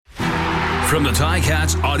From the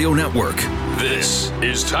Ticats Audio Network, this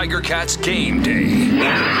is Tiger Cats Game Day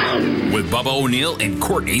with Bubba O'Neill and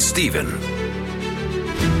Courtney Stephen.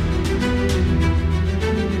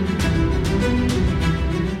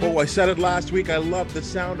 Oh, I said it last week. I love the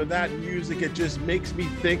sound of that music. It just makes me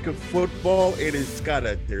think of football.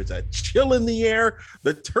 There's a chill in the air.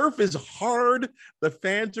 The turf is hard. The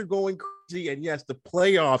fans are going crazy. And yes, the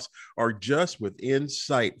playoffs are just within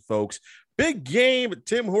sight, folks. Big game at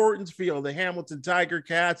Tim Hortons Field, the Hamilton Tiger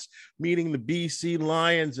Cats meeting the BC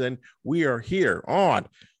Lions, and we are here on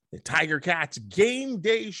the Tiger Cats Game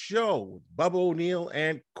Day Show with Bubba O'Neill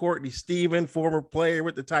and Courtney Stephen, former player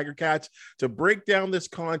with the Tiger Cats, to break down this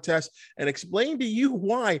contest and explain to you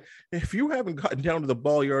why, if you haven't gotten down to the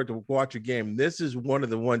ball yard to watch a game, this is one of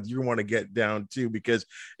the ones you want to get down to because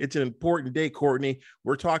it's an important day, Courtney.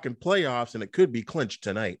 We're talking playoffs, and it could be clinched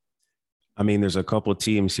tonight. I mean, there's a couple of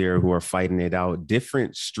teams here who are fighting it out,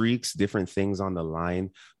 different streaks, different things on the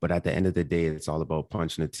line. But at the end of the day, it's all about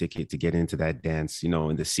punching a ticket to get into that dance. You know,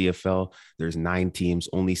 in the CFL, there's 9 teams,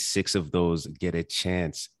 only 6 of those get a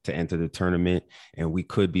chance to enter the tournament. And we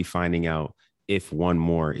could be finding out if one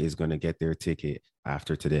more is going to get their ticket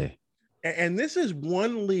after today. And this is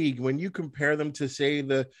one league when you compare them to, say,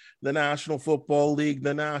 the National Football League,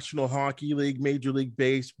 the National Hockey League, Major League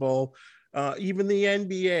Baseball, even the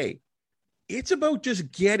NBA. It's about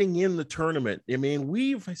just getting in the tournament. I mean,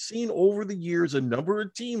 we've seen over the years a number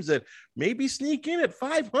of teams that maybe sneak in at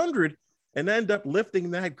 500 and end up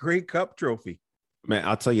lifting that Grey Cup trophy. Man,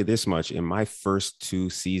 I'll tell you this much. In my first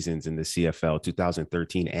 2 seasons in the CFL,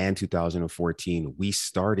 2013 and 2014, we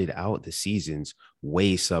started out the seasons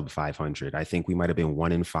way sub 500. I think we might have been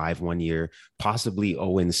 1-5 one year, possibly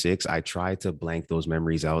 0-6. I tried to blank those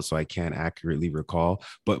memories out, so I can't accurately recall.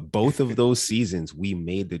 But both of those seasons, we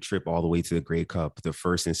made the trip all the way to the Grey Cup, the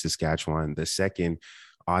first in Saskatchewan, the second,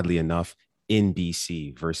 oddly enough, in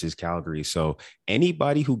BC versus Calgary. So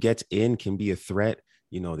anybody who gets in can be a threat.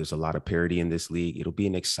 You know, there's a lot of parity in this league. It'll be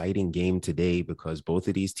an exciting game today because both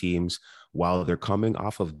of these teams, while they're coming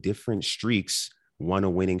off of different streaks, one a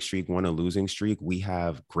winning streak, one a losing streak, we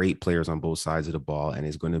have great players on both sides of the ball, and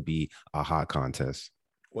it's going to be a hot contest.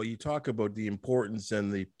 Well, you talk about the importance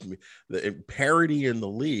and the parity in the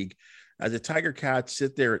league. As the Tiger Cats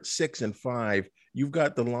sit there at 6-5, you've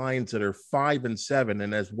got the Lions that are 5-7.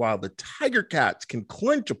 And as while the Tiger Cats can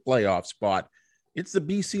clinch a playoff spot, it's the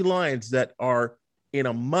BC Lions that are in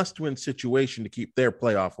a must-win situation to keep their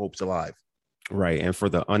playoff hopes alive. Right. And for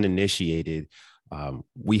the uninitiated,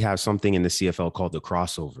 we have something in the CFL called the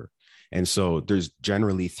crossover. And so there's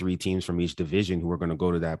generally 3 teams from each division who are going to go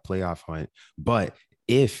to that playoff hunt. But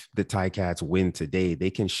if the Ticats win today, they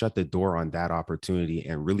can shut the door on that opportunity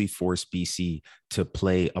and really force BC to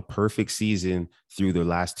play a perfect season through their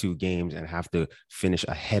last 2 games and have to finish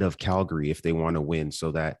ahead of Calgary if they want to win,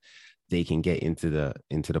 so that they can get into the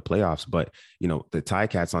playoffs. But, you know, the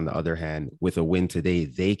Ticats, on the other hand, with a win today,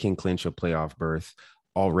 they can clinch a playoff berth.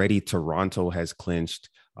 Already, Toronto has clinched.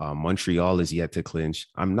 Montreal is yet to clinch.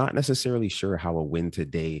 I'm not necessarily sure how a win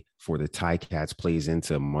today for the Ticats plays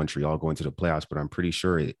into Montreal going to the playoffs, but I'm pretty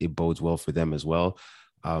sure it bodes well for them as well.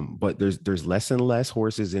 But there's less and less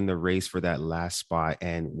horses in the race for that last spot.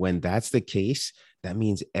 And when that's the case, that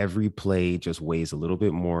means every play just weighs a little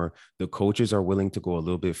bit more. The coaches are willing to go a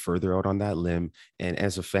little bit further out on that limb. And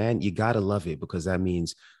as a fan, you got to love it because that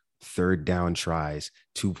means 3rd down tries,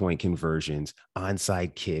 2-point conversions,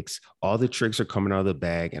 onside kicks. All the tricks are coming out of the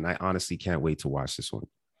bag. And I honestly can't wait to watch this one.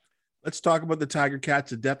 Let's talk about the Tiger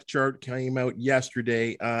Cats. The depth chart came out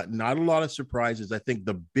yesterday. Not a lot of surprises. I think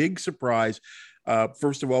the big surprise,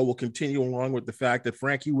 first of all, we'll continue along with the fact that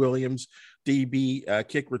Frankie Williams, DB,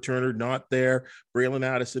 kick returner, not there. Braylon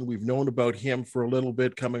Addison, we've known about him for a little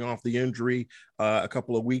bit coming off the injury a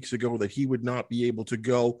couple of weeks ago that he would not be able to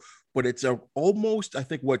go. But it's almost, I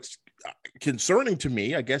think what's concerning to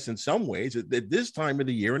me, I guess in some ways, at this time of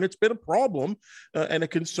the year, and it's been a problem and a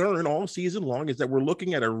concern all season long, is that we're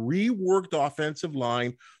looking at a reworked offensive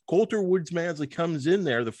line. Coulter Woods-Mansley comes in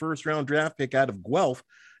there, the 1st-round draft pick out of Guelph,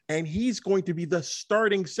 and he's going to be the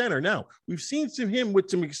starting center. Now, we've seen him with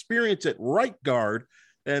some experience at right guard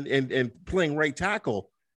and playing right tackle.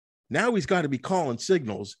 Now he's got to be calling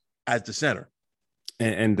signals as the center.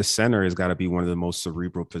 And the center has got to be one of the most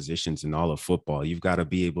cerebral positions in all of football. You've got to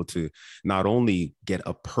be able to not only get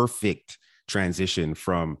a perfect transition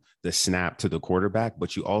from the snap to the quarterback,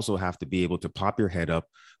 but you also have to be able to pop your head up,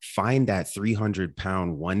 find that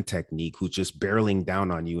 300-pound one technique who's just barreling down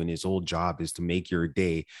on you, and his whole job is to make your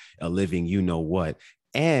day a living, you know what.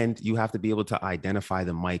 And you have to be able to identify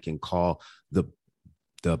the mic and call the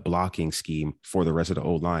blocking scheme for the rest of the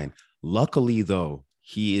O-line. Luckily, though,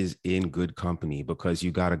 he is in good company because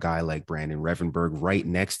you got a guy like Brandon Revenberg right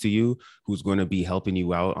next to you who's going to be helping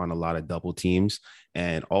you out on a lot of double teams.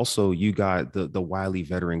 And also you got the wily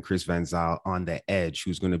veteran Chris Van Zyl on the edge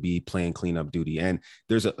who's going to be playing cleanup duty. And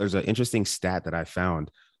there's an interesting stat that I found.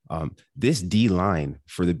 This D line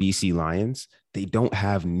for the BC Lions, they don't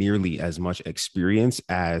have nearly as much experience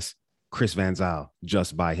as Chris Van Zyl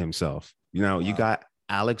just by himself. Wow. You got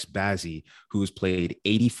Alex Bazzi, who's played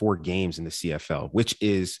 84 games in the CFL, which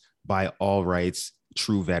is by all rights,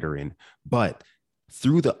 true veteran. But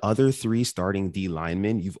through the other 3 starting D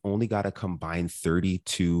linemen, you've only got a combined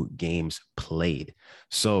 32 games played.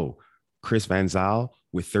 So Chris Van Zyl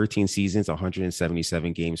with 13 seasons,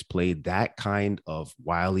 177 games played, that kind of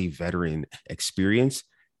wily veteran experience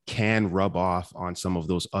can rub off on some of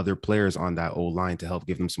those other players on that O-line to help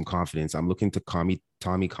give them some confidence. I'm looking to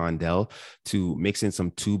Tommy Condell to mix in some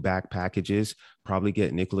 2-back packages, probably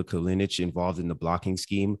get Nikola Kalinic involved in the blocking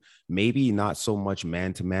scheme, maybe not so much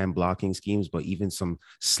man-to-man blocking schemes, but even some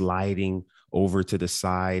sliding over to the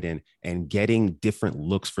side and getting different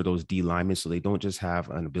looks for those D linemen so they don't just have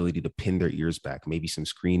an ability to pin their ears back, maybe some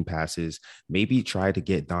screen passes, maybe try to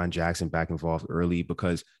get Don Jackson back involved early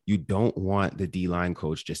because you don't want the D line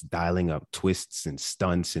coach just dialing up twists and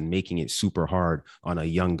stunts and making it super hard on a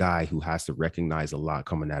young guy who has to recognize a lot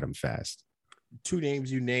coming at him fast. 2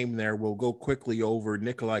 names you named there, we'll go quickly over.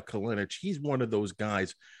 Nikolai Kalinic, he's one of those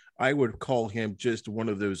guys. I would call him just one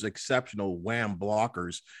of those exceptional wham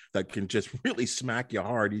blockers that can just really smack you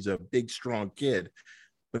hard. He's a big, strong kid,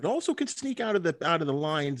 but also can sneak out of the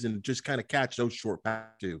lines and just kind of catch those short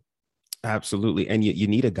passes too. Absolutely. And you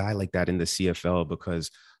need a guy like that in the CFL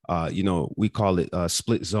because we call it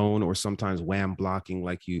split zone or sometimes wham blocking,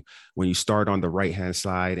 like when you start on the right-hand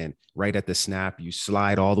side and right at the snap, you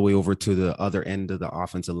slide all the way over to the other end of the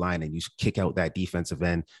offensive line and you kick out that defensive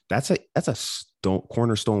end. That's a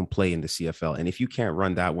cornerstone play in the CFL. And if you can't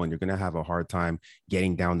run that one, you're going to have a hard time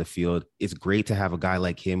getting down the field. It's great to have a guy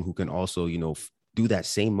like him who can also, do that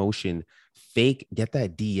same motion, fake, get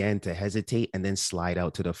that DN to hesitate and then slide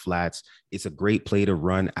out to the flats. It's a great play to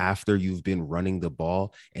run after you've been running the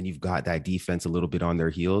ball and you've got that defense a little bit on their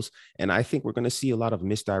heels. And I think we're going to see a lot of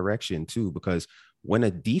misdirection too, because when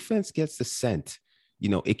a defense gets the scent,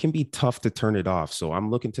 it can be tough to turn it off. So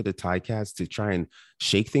I'm looking to the Ticats to try and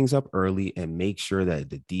shake things up early and make sure that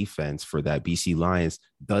the defense for that BC Lions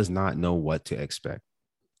does not know what to expect.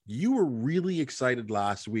 You were really excited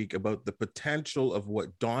last week about the potential of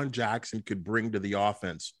what Don Jackson could bring to the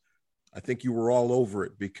offense. I think you were all over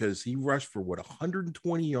it because he rushed for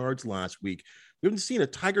 120 yards last week. We haven't seen a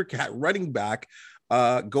Tiger Cat running back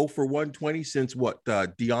go for 120 since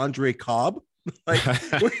DeAndre Cobb.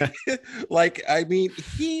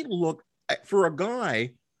 He looked, for a guy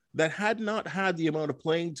that had not had the amount of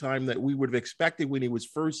playing time that we would have expected when he was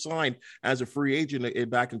first signed as a free agent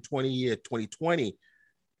back in 2020.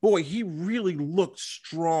 Boy, he really looked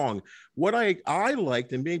strong. What I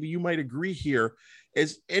liked, and maybe you might agree here,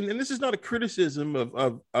 is, and this is not a criticism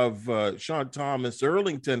of Sean Thomas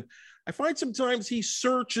Erlington. I find sometimes he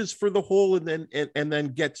searches for the hole and then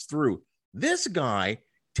gets through. This guy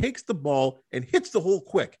takes the ball and hits the hole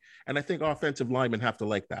quick, and I think offensive linemen have to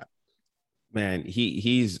like that. Man,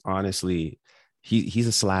 he's honestly. He's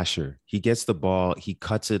a slasher. He gets the ball, he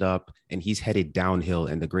cuts it up, and he's headed downhill.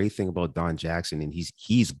 And the great thing about Don Jackson, and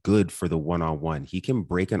he's good for the one-on-one. He can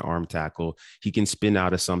break an arm tackle. He can spin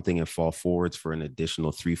out of something and fall forwards for an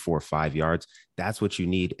additional 3, 4, 5 yards. That's what you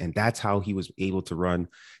need. And that's how he was able to run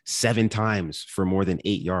 7 times for more than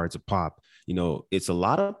 8 yards a pop. It's a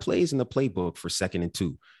lot of plays in the playbook for 2nd and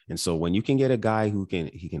 2. And so when you can get a guy who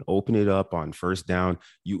can open it up on first down,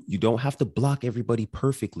 you don't have to block everybody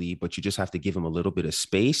perfectly, but you just have to give him a little bit of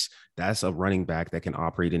space. That's a running back that can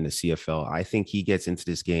operate in the CFL. I think he gets into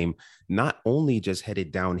this game not only just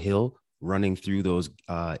headed downhill, running through those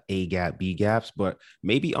A gap, B gaps, but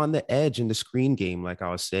maybe on the edge in the screen game, like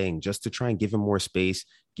I was saying, just to try and give him more space,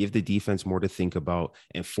 give the defense more to think about,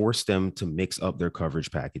 and force them to mix up their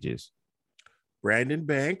coverage packages. Brandon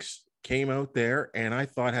Banks came out there and I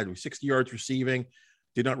thought had 60 yards receiving,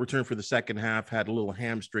 did not return for the second half, had a little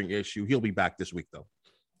hamstring issue. He'll be back this week though.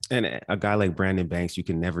 And a guy like Brandon Banks, you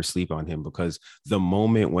can never sleep on him because the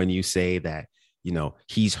moment when you say that,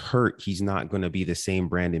 he's hurt, he's not going to be the same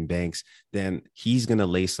Brandon Banks, then he's going to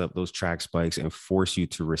lace up those track spikes and force you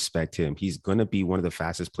to respect him. He's going to be one of the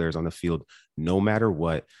fastest players on the field, no matter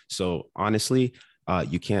what. So honestly,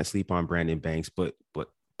 you can't sleep on Brandon Banks, but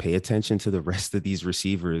pay attention to the rest of these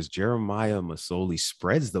receivers. Jeremiah Masoli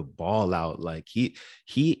spreads the ball out. Like he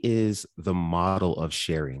is the model of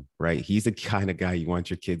sharing, right? He's the kind of guy you want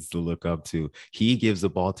your kids to look up to. He gives the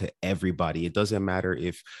ball to everybody. It doesn't matter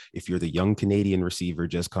if you're the young Canadian receiver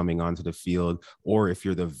just coming onto the field, or if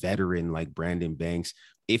you're the veteran like Brandon Banks.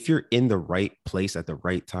 If you're in the right place at the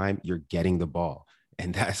right time, you're getting the ball.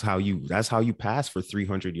 And that's how you pass for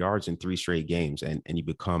 300 yards in 3 straight games, and you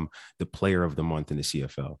become the player of the month in the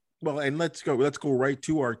CFL. Well, and let's go right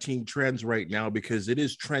to our team trends right now, because it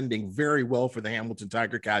is trending very well for the Hamilton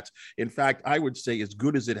Tiger Cats. In fact, I would say as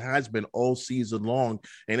good as it has been all season long.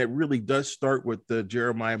 And it really does start with the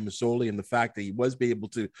Jeremiah Masoli and the fact that he was able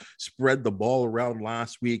to spread the ball around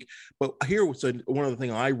last week. But here was one of the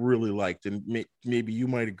things I really liked, and maybe you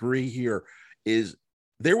might agree here, is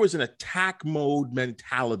there was an attack mode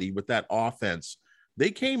mentality with that offense.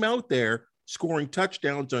 They came out there scoring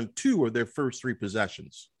touchdowns on 2 of their first 3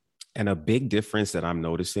 possessions. And a big difference that I'm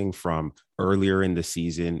noticing from earlier in the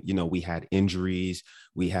season, we had injuries,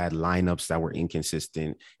 we had lineups that were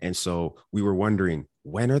inconsistent. And so we were wondering,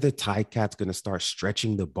 when are the Ticats going to start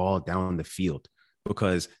stretching the ball down the field?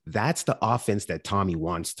 Because that's the offense that Tommy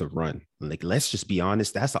wants to run. Like, let's just be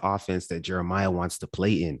honest, that's the offense that Jeremiah wants to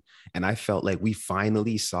play in. And I felt like we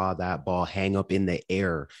finally saw that ball hang up in the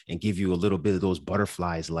air and give you a little bit of those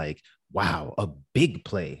butterflies, like, wow, a big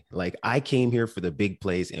play. Like, I came here for the big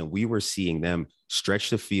plays, and we were seeing them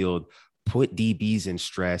stretch the field, put DBs in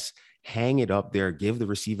stress, hang it up there, give the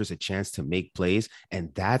receivers a chance to make plays.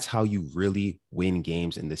 And that's how you really win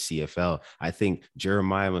games in the CFL. I think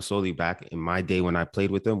Jeremiah Masoli, back in my day when I played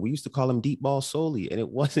with him, we used to call him Deep Ball Soli. And it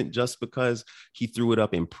wasn't just because he threw it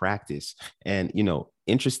up in practice. And,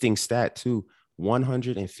 interesting stat too,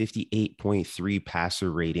 158.3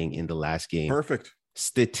 passer rating in the last game. Perfect.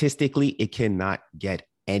 Statistically, it cannot get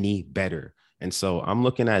any better. And so I'm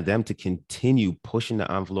looking at them to continue pushing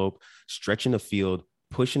the envelope, stretching the field,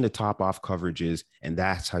 pushing the top off coverages, and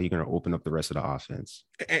that's how you're going to open up the rest of the offense.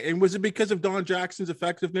 And was it because of Don Jackson's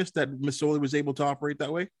effectiveness that Masoli was able to operate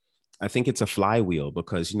that way? I think it's a flywheel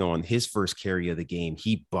because, on his first carry of the game,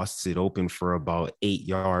 he busts it open for about 8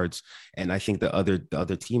 yards. And I think the other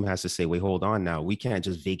team has to say, wait, hold on now. We can't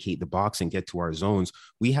just vacate the box and get to our zones.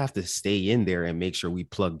 We have to stay in there and make sure we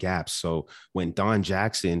plug gaps. So when Don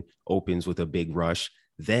Jackson opens with a big rush,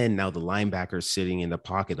 then now the linebacker's sitting in the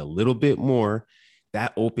pocket a little bit more.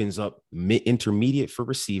 That opens up intermediate for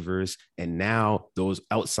receivers. And now those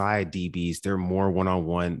outside DBs, they're more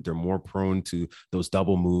one-on-one. They're more prone to those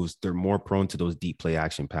double moves. They're more prone to those deep play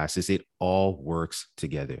action passes. It all works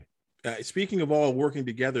together. Speaking of all working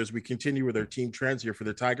together, as we continue with our team trends here for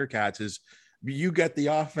the Tiger Cats, is you get the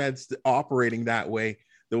offense operating that way.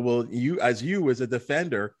 That will you as a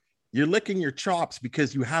defender, you're licking your chops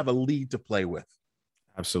because you have a lead to play with.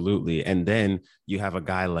 Absolutely. And then you have a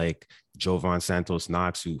guy like Jovan Santos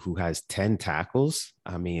Knox who has 10 tackles.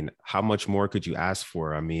 I mean, how much more could you ask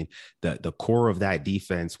for? I mean, the core of that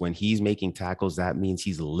defense, when he's making tackles, that means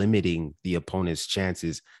he's limiting the opponent's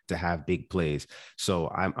chances to have big plays.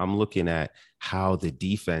 So I'm looking at how the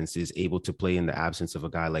defense is able to play in the absence of a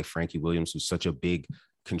guy like Frankie Williams, who's such a big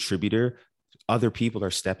contributor. Other people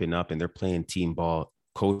are stepping up and they're playing team ball.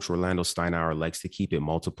 Coach Orlando Steinauer likes to keep it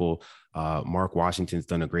multiple. Mark Washington's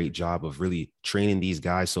done a great job of really training these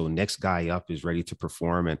guys. So next guy up is ready to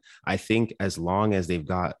perform. And I think as long as they've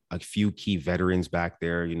got a few key veterans back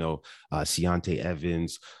there, Ciante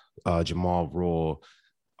Evans, Jamal Roll,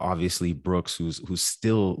 obviously Brooks, who's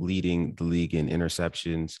still leading the league in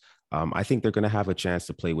interceptions. I think they're going to have a chance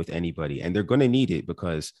to play with anybody, and they're going to need it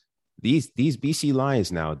because these BC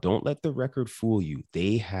Lions now, don't let the record fool you.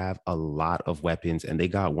 They have a lot of weapons, and they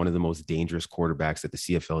got one of the most dangerous quarterbacks that the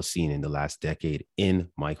CFL has seen in the last decade in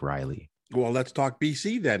Mike Riley. Well, let's talk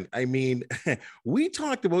BC then. I mean, we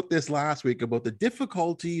talked about this last week about the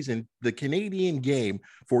difficulties in the Canadian game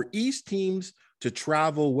for East teams to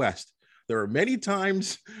travel west. There are many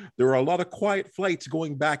times, there are a lot of quiet flights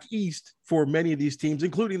going back east for many of these teams,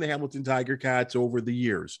 including the Hamilton Tiger Cats over the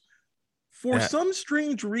years. For some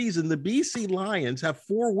strange reason, the BC Lions have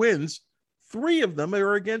 4 wins. 3 of them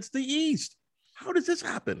are against the East. How does this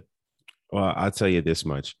happen? Well, I'll tell you this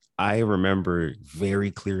much. I remember very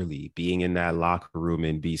clearly being in that locker room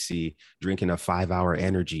in BC, drinking a 5-hour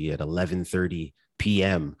energy at 11:30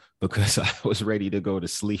 p.m. because I was ready to go to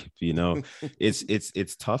sleep.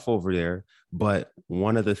 It's tough over there. But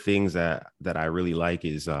one of the things that I really like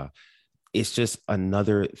is it's just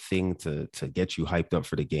another thing to get you hyped up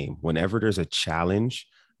for the game. Whenever there's a challenge,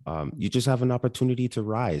 you just have an opportunity to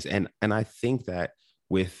rise. And I think that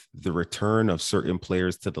with the return of certain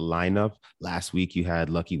players to the lineup. Last week, you had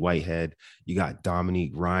Lucky Whitehead. You got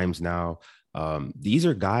Dominique Rhymes now. These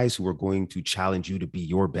are guys who are going to challenge you to be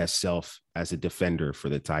your best self as a defender for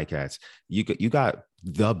the Ticats. You got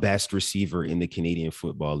the best receiver in the Canadian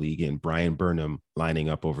Football League in Brian Burnham lining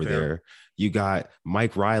up over there. You got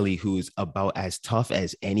Mike Riley, who's about as tough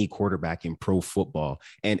as any quarterback in pro football.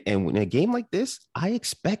 And in a game like this, I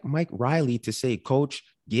expect Mike Riley to say, Coach,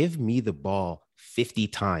 give me the ball 50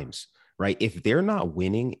 times, right? If they're not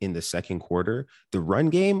winning in the second quarter, the run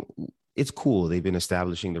game, it's cool. They've been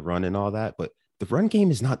establishing the run and all that, but the run game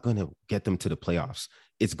is not going to get them to the playoffs.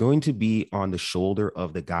 It's going to be on the shoulder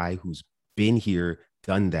of the guy who's been here,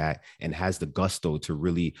 done that, and has the gusto to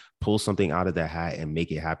really pull something out of the hat and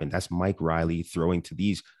make it happen. That's Mike Riley throwing to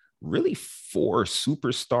these really 4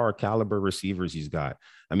 superstar caliber receivers he's got.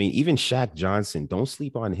 I mean, even Shaq Johnson, don't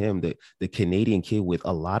sleep on him, the Canadian kid with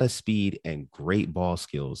a lot of speed and great ball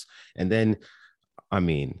skills. And then, I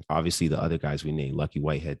mean, obviously the other guys we named, Lucky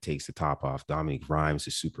Whitehead takes the top off. Dominic Rhymes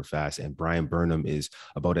is super fast. And Brian Burnham is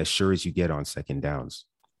about as sure as you get on second downs.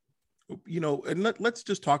 And let's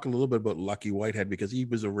just talk a little bit about Lucky Whitehead, because he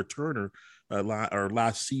was a returner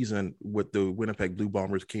last season with the Winnipeg Blue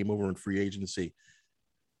Bombers, came over in free agency.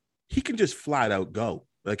 He can just flat out go.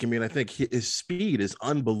 I think his speed is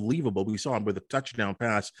unbelievable. We saw him with a touchdown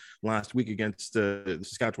pass last week against the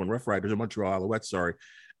Saskatchewan Roughriders, or Montreal Alouettes, sorry.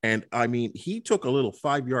 And I mean, he took a little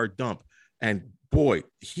 5-yard dump, and boy,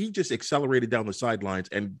 he just accelerated down the sidelines,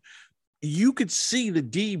 and you could see the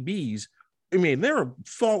DBs. I mean, they're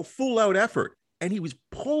a full out effort, and he was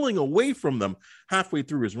pulling away from them halfway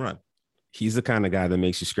through his run. He's the kind of guy that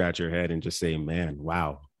makes you scratch your head and just say, man,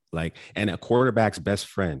 wow. And a quarterback's best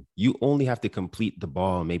friend, you only have to complete the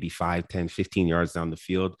ball maybe 5, 10, 15 yards down the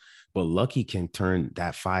field, but Lucky can turn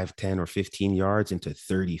that 5, 10, or 15 yards into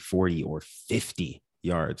 30, 40, or 50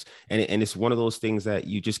 yards. And it's one of those things that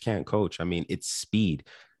you just can't coach. I mean, it's speed.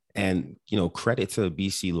 And, credit to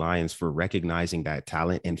BC Lions for recognizing that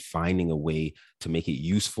talent and finding a way to make it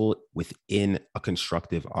useful within a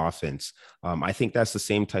constructive offense. I think that's the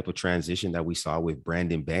same type of transition that we saw with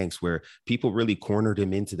Brandon Banks, where people really cornered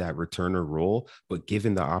him into that returner role, but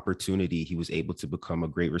given the opportunity, he was able to become a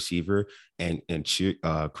great receiver. And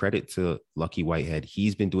credit to Lucky Whitehead.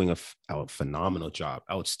 He's been doing a phenomenal job,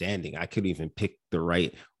 outstanding. I couldn't even pick the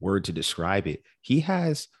right word to describe it. He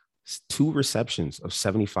has 2 receptions of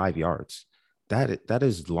 75 yards. That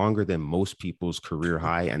is longer than most people's career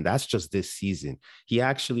high. And that's just this season. He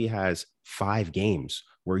actually has 5 games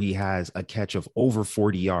where he has a catch of over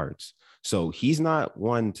 40 yards. So he's not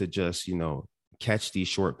one to just, catch these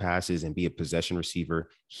short passes and be a possession receiver.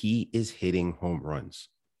 He is hitting home runs.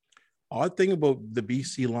 Odd thing about the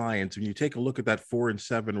BC Lions, when you take a look at that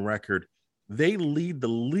 4-7 record, they lead the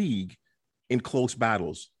league in close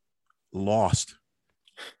battles. Lost.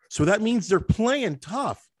 So that means they're playing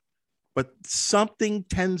tough, but something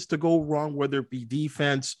tends to go wrong, whether it be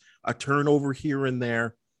defense, a turnover here and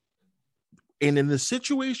there. And in the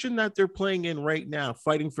situation that they're playing in right now,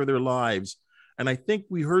 fighting for their lives, and I think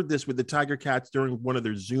we heard this with the Tiger Cats during one of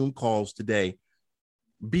their Zoom calls today,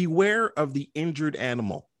 beware of the injured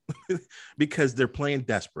animal because they're playing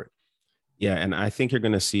desperate. Yeah, and I think you're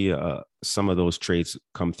going to see some of those traits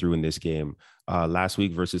come through in this game. Last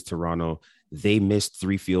week versus Toronto, they missed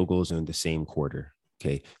 3 field goals in the same quarter.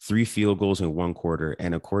 Okay, 3 field goals in 1 quarter.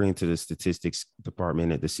 And according to the statistics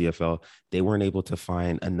department at the CFL, they weren't able to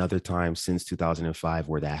find another time since 2005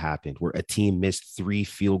 where that happened, where a team missed 3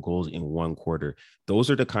 field goals in 1 quarter. Those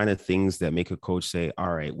are the kind of things that make a coach say,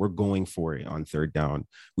 all right, we're going for it on 3rd down.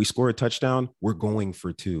 We score a touchdown, we're going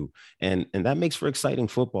for 2. And that makes for exciting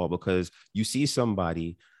football, because you see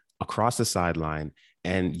somebody across the sideline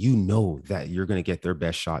and you know that you're going to get their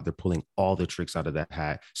best shot. They're pulling all the tricks out of that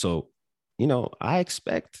hat. So, I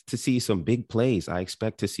expect to see some big plays. I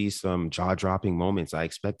expect to see some jaw-dropping moments. I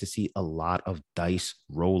expect to see a lot of dice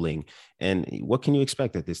rolling. And what can you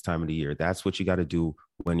expect at this time of the year? That's what you got to do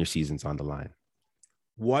when your season's on the line.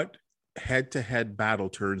 What head-to-head battle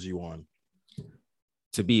turns you on?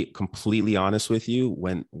 To be completely honest with you,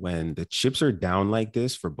 when the chips are down like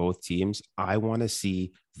this for both teams, I want to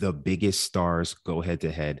see the biggest stars go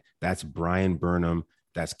head-to-head. That's Brian Burnham.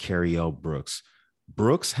 That's Cariel Brooks.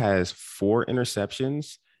 Brooks has 4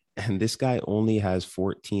 interceptions, and this guy only has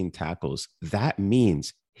 14 tackles. That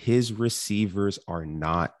means his receivers are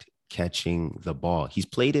not catching the ball. He's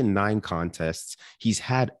played in 9 contests. He's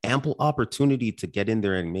had ample opportunity to get in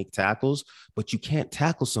there and make tackles, but you can't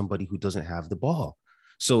tackle somebody who doesn't have the ball.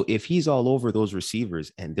 So if he's all over those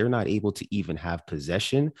receivers and they're not able to even have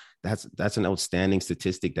possession, that's an outstanding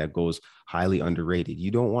statistic that goes highly underrated.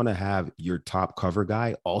 You don't want to have your top cover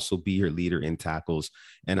guy also be your leader in tackles.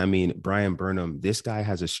 And I mean, Brian Burnham, this guy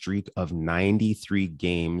has a streak of 93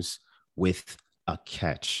 games with a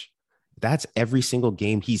catch. That's every single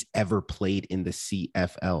game he's ever played in the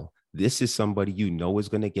CFL. This is somebody you know is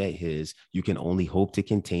going to get his. You can only hope to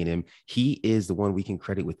contain him. He is the one we can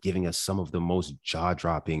credit with giving us some of the most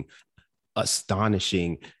jaw-dropping,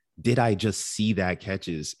 astonishing, did I just see that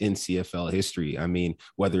catches in CFL history. I mean,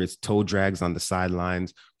 whether it's toe drags on the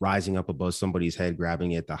sidelines, rising up above somebody's head,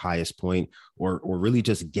 grabbing it at the highest point, or really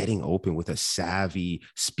just getting open with a savvy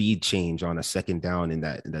speed change on a second down in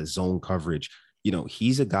that zone coverage. You know,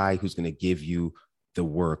 he's a guy who's going to give you the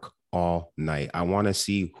work all night. I want to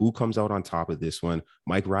see who comes out on top of this one.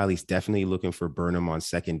 Mike Riley's definitely looking for Burnham on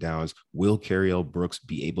second downs. Will Cariel Brooks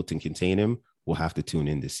be able to contain him? We'll have to tune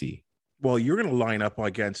in to see. Well, you're going to line up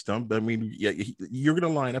against him. I mean, yeah, you're going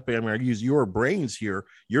to line up. I'm going to use your brains here.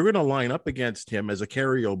 You're going to line up against him as a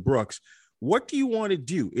Cariel Brooks. What do you want to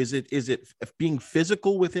do? Is it being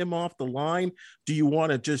physical with him off the line? Do you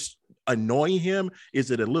want to just annoy him? Is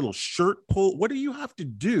it a little shirt pull? What do you have to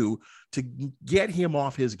do to get him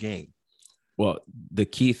off his game? Well, the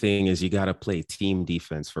key thing is you got to play team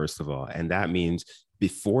defense, first of all. And that means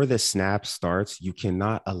before the snap starts, you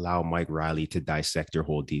cannot allow Mike Riley to dissect your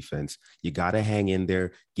whole defense. You got to hang in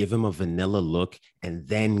there, give him a vanilla look, and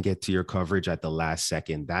then get to your coverage at the last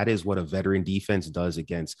second. That is what a veteran defense does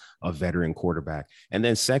against a veteran quarterback. And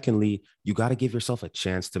then secondly, you got to give yourself a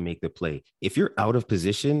chance to make the play. If you're out of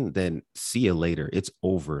position, then see you later. It's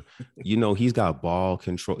over. You know, he's got ball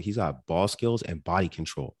control. He's got ball skills and body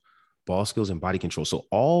control. Ball skills and body control. So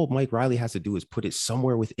all Mike Riley has to do is put it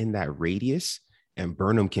somewhere within that radius, and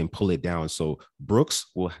Burnham can pull it down. So Brooks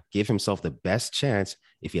will give himself the best chance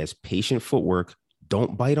if he has patient footwork,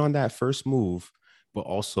 don't bite on that first move, but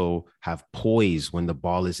also have poise when the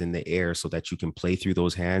ball is in the air so that you can play through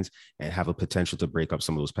those hands and have a potential to break up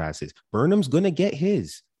some of those passes. Burnham's going to get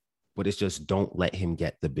his, but it's just don't let him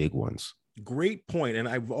get the big ones. Great point. And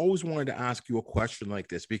I've always wanted to ask you a question like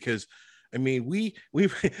this because I mean,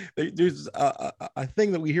 there's a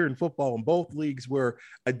thing that we hear in football in both leagues where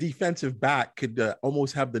a defensive back could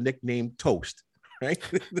almost have the nickname Toast, right?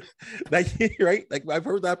 Right? Like I've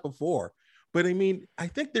heard that before. But I mean, I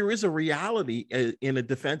think there is a reality in a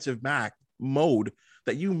defensive back mode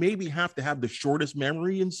that you maybe have to have the shortest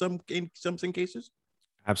memory in some cases.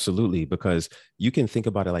 Absolutely, because you can think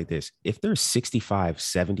about it like this. If there's 65,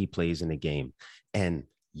 70 plays in a game and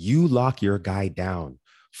you lock your guy down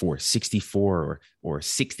for 64 or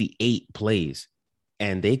 68 plays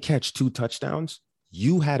and they catch 2 touchdowns,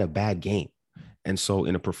 you had a bad game. And so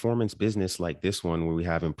in a performance business like this one, where we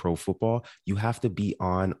have in pro football, you have to be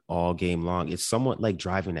on all game long. It's somewhat like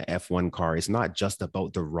driving an F1 car. It's not just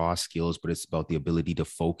about the raw skills, but it's about the ability to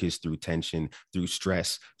focus through tension, through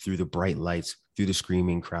stress, through the bright lights, through the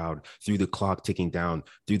screaming crowd, through the clock ticking down,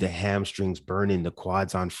 through the hamstrings burning, the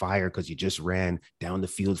quads on fire because you just ran down the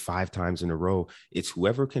field 5 times in a row. It's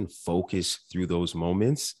whoever can focus through those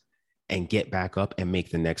moments and get back up and make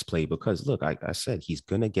the next play. Because look, I said, he's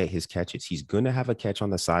going to get his catches. He's going to have a catch on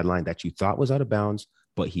the sideline that you thought was out of bounds,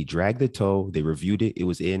 but he dragged the toe. They reviewed it. It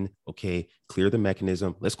was in. Okay, clear the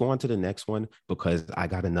mechanism. Let's go on to the next one because I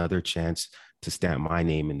got another chance to stamp my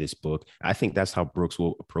name in this book. I think that's how Brooks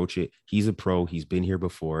will approach it. He's a pro. He's been here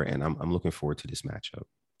before, and I'm looking forward to this matchup.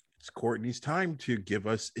 It's Courtney's time to give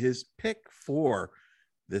us his pick for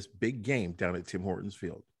this big game down at Tim Hortons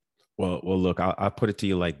Field. Well, look, I'll put it to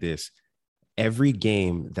you like this. Every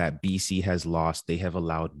game that BC has lost, they have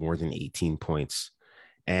allowed more than 18 points.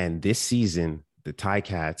 And this season, the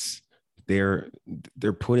Ticats, they're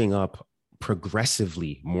putting up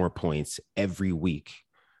progressively more points every week.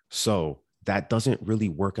 So that doesn't really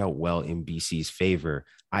work out well in BC's favor.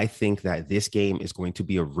 I think that this game is going to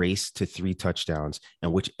be a race to 3 touchdowns,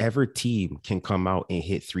 and whichever team can come out and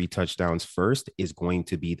hit 3 touchdowns first is going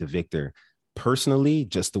to be the victor. Personally,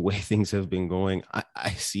 just the way things have been going, I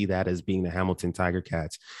see that as being the Hamilton Tiger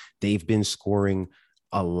Cats. They've been scoring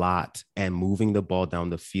a lot and moving the ball down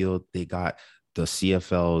the field. They got the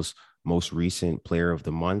CFL's most recent player of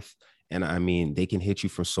the month. And I mean, they can hit you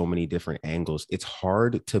from so many different angles. It's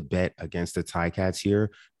hard to bet against the Ticats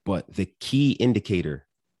here, but the key indicator,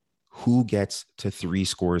 who gets to 3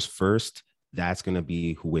 scores first, that's going to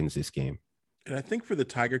be who wins this game. And I think for the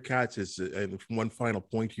Tiger Cats is, and one final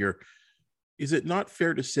point here, is it not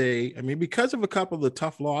fair to say, I mean, because of a couple of the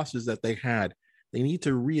tough losses that they had, they need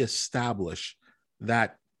to reestablish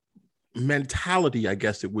that mentality, I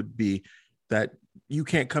guess it would be, that you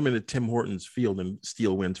can't come into Tim Hortons field and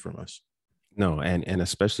steal wins from us. No, and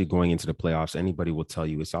especially going into the playoffs, anybody will tell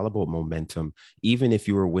you it's all about momentum. Even if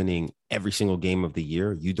you were winning every single game of the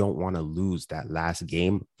year, you don't want to lose that last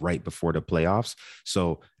game right before the playoffs.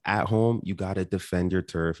 So at home, you got to defend your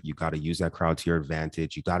turf. You got to use that crowd to your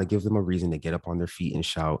advantage. You got to give them a reason to get up on their feet and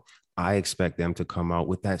shout. I expect them to come out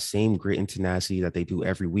with that same grit and tenacity that they do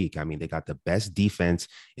every week. I mean, they got the best defense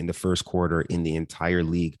in the first quarter in the entire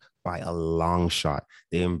league by a long shot.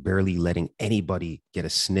 They are barely letting anybody get a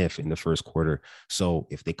sniff in the first quarter. So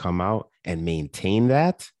if they come out and maintain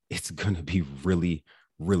that, it's going to be really,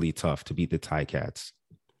 really tough to beat the Ticats.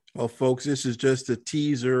 Well, folks, this is just a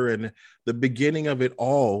teaser and the beginning of it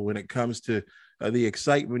all when it comes to the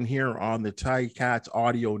excitement here on the Ticats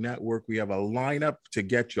Audio Network. We have a lineup to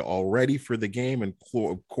get you all ready for the game, and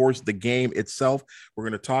of course the game itself. We're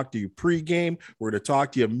going to talk to you pre-game, we're going to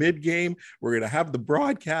talk to you mid-game, we're going to have the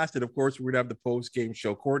broadcast, and of course we're going to have the post-game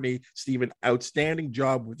show. Courtney, Stephen, outstanding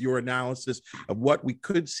job with your analysis of what we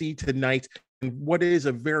could see tonight and what is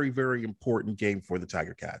a very, very important game for the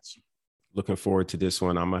Tiger Cats. Looking forward to this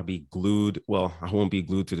one. I'm going to be glued. Well, I won't be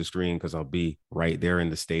glued to the screen because I'll be right there in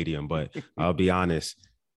the stadium. But I'll be honest,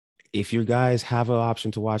 if you guys have an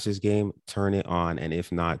option to watch this game, turn it on. And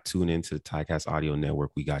if not, tune into the Ticats Audio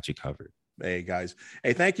Network. We got you covered. Hey, guys.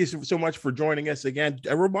 Hey, thank you so much for joining us again.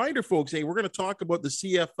 A reminder, folks, hey, we're going to talk about the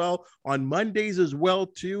CFL on Mondays as well,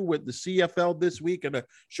 too, with the CFL this week, and a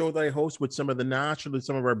show that I host with some of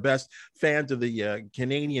our best fans of the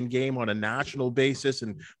Canadian game on a national basis.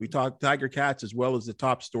 And we talk Tiger Cats as well as the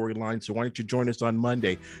top storyline. So why don't you join us on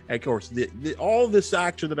Monday? And of course, all this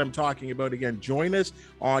action that I'm talking about, again, join us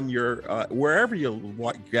on your wherever you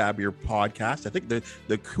grab your podcast. I think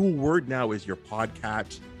the cool word now is your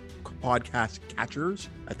podcast catchers.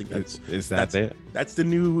 I think that's the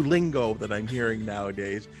new lingo that I'm hearing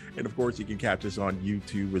nowadays. And of course, you can catch us on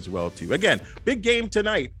YouTube as well too. Again, big game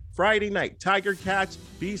tonight, Friday night. Tiger Cats,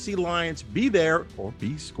 BC Lions. Be there or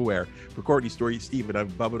be square. For Courtney Story, Stephen, I'm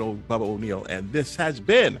Bubba O'Neill, and this has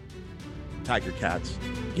been Tiger Cats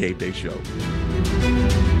Game Day Show.